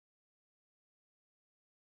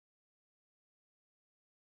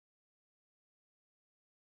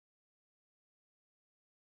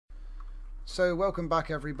So welcome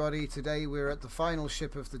back everybody. Today we're at the final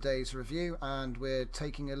ship of the day's review and we're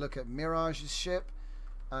taking a look at Mirage's ship.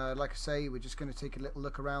 Like I say, we're just going to take a little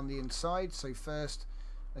look around the inside. So first,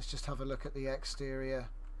 let's just have a look at the exterior,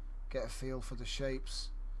 get a feel for the shapes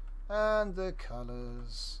and the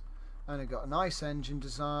colours. And it got a nice engine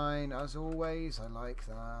design as always. I like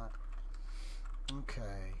that.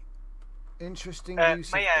 Okay. Interesting use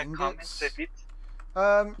of may I ingots. comment a bit?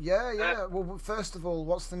 Yeah. Well, first of all,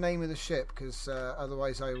 what's the name of the ship? Because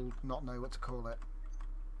otherwise I will not know what to call it.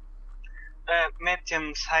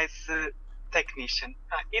 Medium-size technician.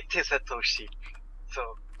 It is a tow ship,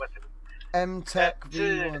 so whatever. Mtechv1.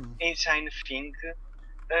 The engine thing.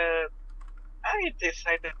 I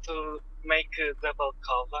decided to make a double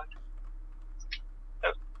cover.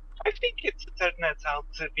 I think it turned out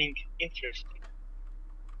being interesting.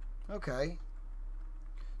 Okay.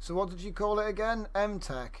 So what did you call it again?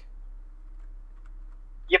 Mtech.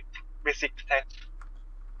 Yep, basic tech.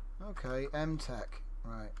 Okay, Mtech.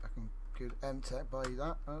 Right, I can good Mtech buy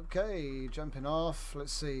that. Okay, jumping off.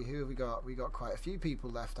 Let's see, who have we got? We got quite a few people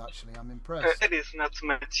left actually. I'm impressed. There is not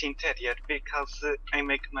much interior because I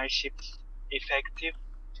make my ships effective,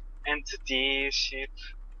 and the ship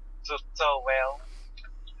do so well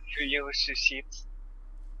to use ships.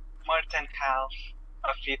 More than half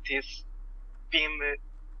of it is beam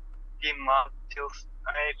modules,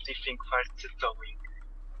 everything for the towing.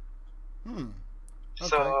 Okay.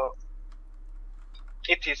 So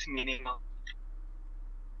it is minimal.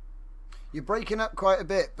 You're breaking up quite a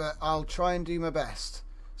bit, but I'll try and do my best.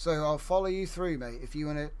 So I'll follow you through, mate. If you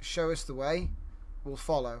want to show us the way, we'll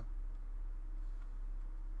follow.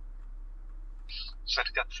 So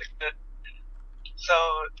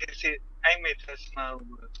this is, I made a small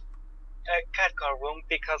cargo room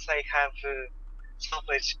because I have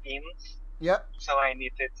salvage beams. Yep. So I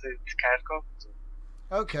needed cargo.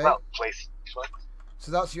 Okay. Well, place.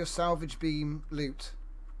 So that's your salvage beam loot.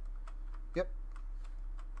 Yep.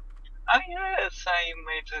 Oh yes, I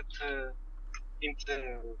made it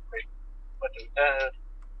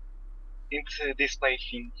into display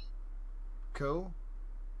things. Cool.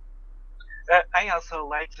 I also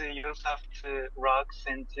like the use of the rocks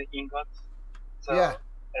and the ingots. So yeah.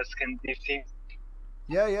 As can be seen.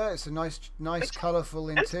 Yeah, it's a nice colourful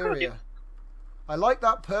interior. I like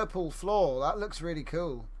that purple floor. That looks really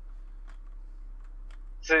cool.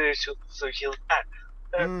 So you'll I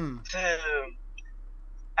am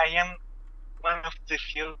one of the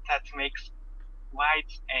few that makes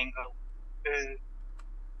wide angle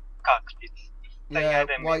cockpits. Yeah,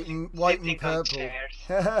 white and purple. Chairs.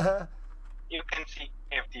 You can see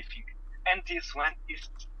everything, and this one is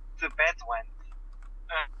the bad one.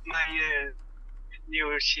 My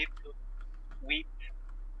new ship with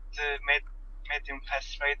the medium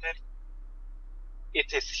fast raider,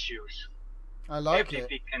 it is huge. I like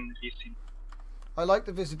everything it. Can be seen. I like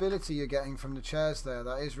the visibility you're getting from the chairs there.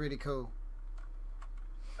 That is really cool.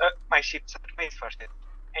 My ships are made for it.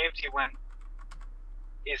 Everyone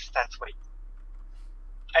is that way.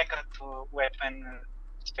 I got two weapon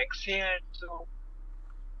specs here too.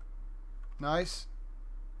 Nice.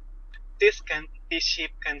 This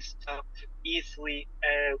ship can stop easily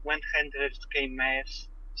a 100k mass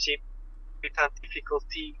ship without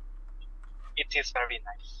difficulty. It is very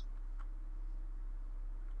nice.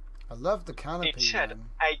 I love the canopy. It should.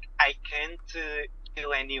 I can't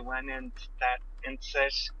kill anyone and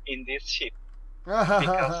such in this ship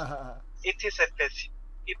because it is a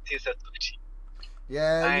tough ship.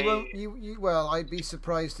 Yeah, you won't. Well, I'd be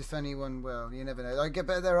surprised if anyone. Well, you never know. I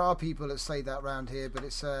bet there are people that say that round here, but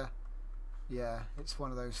it's yeah, it's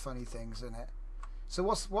one of those funny things, isn't it? So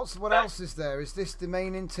what else is there? Is this the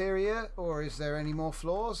main interior, or is there any more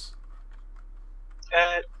floors?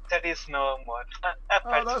 There is no more.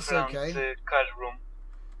 Apart that's from okay. the car room.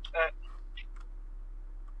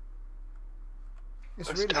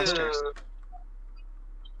 It's really cool.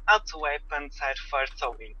 Auto weapons are for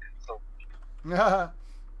towing, so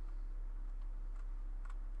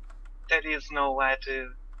there is no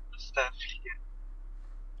other stuff here.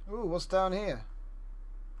 Ooh, what's down here?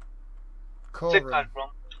 The car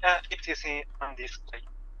room. It is on display.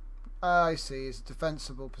 I see. It's a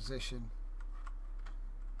defensible position.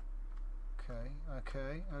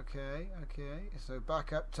 Okay. So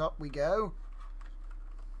back up top we go.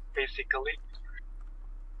 Basically.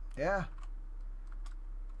 Yeah.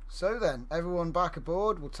 So then, everyone back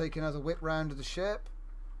aboard. We'll take another whip round of the ship.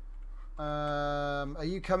 Are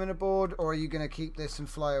you coming aboard, or are you going to keep this and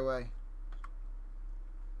fly away?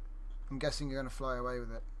 I'm guessing you're going to fly away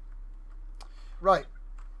with it. Right.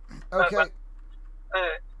 Okay.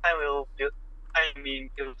 I will build. I mean,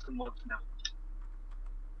 build the mod now.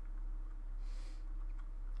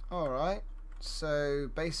 Alright, so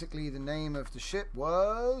basically the name of the ship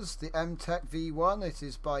was the Mtechv1. It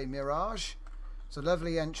is by Mirage. It's a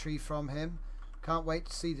lovely entry from him. Can't wait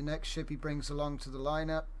to see the next ship he brings along to the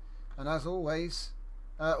lineup. And as always,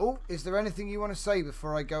 oh, is there anything you want to say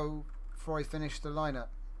before I finish the lineup?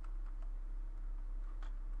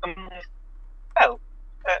 Well,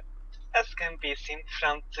 as can be seen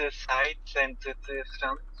from the sides and the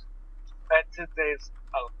front, today's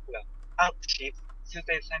alt ship,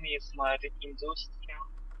 today's one is more industrial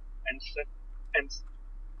and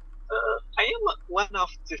I am one of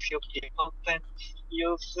the few people that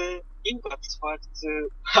use ingots for the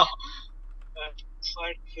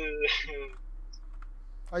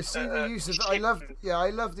I see the use of. I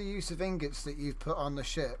love the use of ingots that you've put on the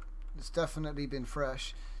ship. It's definitely been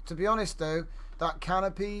fresh. To be honest, though, that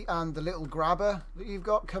canopy and the little grabber that you've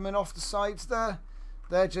got coming off the sides there,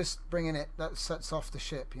 they're just bringing it. That sets off the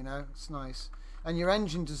ship. You know, it's nice. And your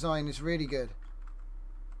engine design is really good.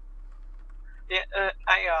 Yeah,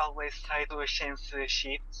 I always try to change the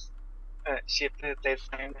ship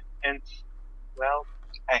design, and well,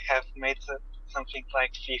 I have made something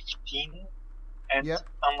like 15, and yep.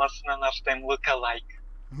 almost none of them look alike.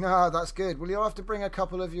 No, that's good. Well, you'll have to bring a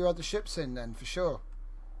couple of your other ships in then, for sure,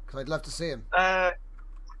 because I'd love to see them.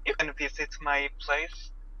 You can visit my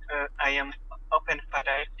place. I am open for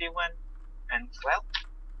everyone, and well,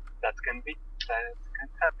 that can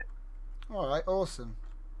happen. All right, awesome.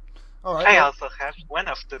 All right. I also have one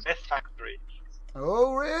of the best factories.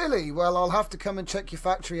 Oh, really? Well, I'll have to come and check your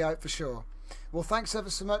factory out for sure. Well, thanks ever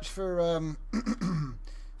so much for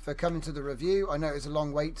for coming to the review. I know it was a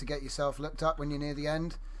long wait to get yourself looked up when you're near the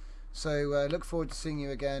end. So look forward to seeing you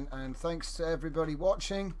again. And thanks to everybody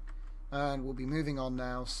watching. And we'll be moving on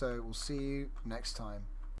now. So we'll see you next time.